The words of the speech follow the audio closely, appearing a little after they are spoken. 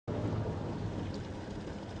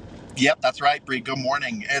Yep, that's right, Bree. Good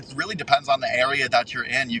morning. It really depends on the area that you're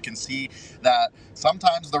in. You can see that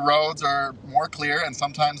sometimes the roads are more clear and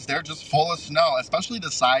sometimes they're just full of snow, especially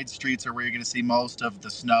the side streets are where you're going to see most of the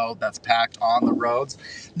snow that's packed on the roads.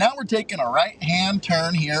 Now we're taking a right-hand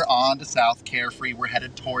turn here on to South Carefree. We're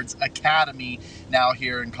headed towards Academy now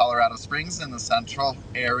here in Colorado Springs in the central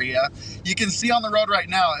area. You can see on the road right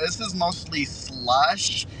now, this is mostly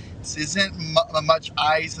slush. This isn't much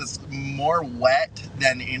ice, it's more wet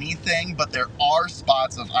than anything, but there are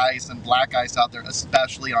spots of ice and black ice out there,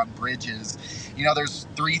 especially on bridges. You know, there's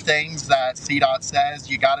three things that CDOT says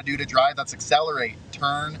you gotta do to drive. That's accelerate,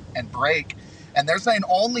 turn, and brake. And they're saying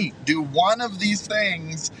only do one of these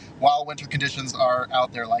things while winter conditions are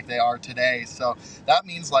out there like they are today. So that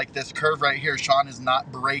means like this curve right here, Shawn is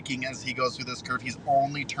not braking as he goes through this curve. He's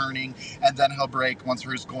only turning and then he'll brake once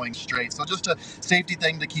he's going straight. So just a safety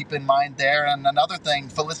thing to keep in mind there. And another thing,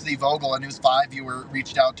 Felicity Vogel, a News 5 viewer,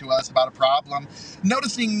 reached out to us about a problem.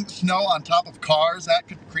 Noticing snow on top of cars, that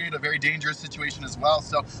could create a very dangerous situation as well.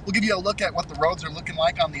 So we'll give you a look at what the roads are looking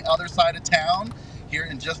like on the other side of town here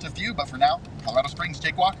in just a few. But for now, Colorado Springs,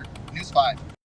 Jake Walker, News 5.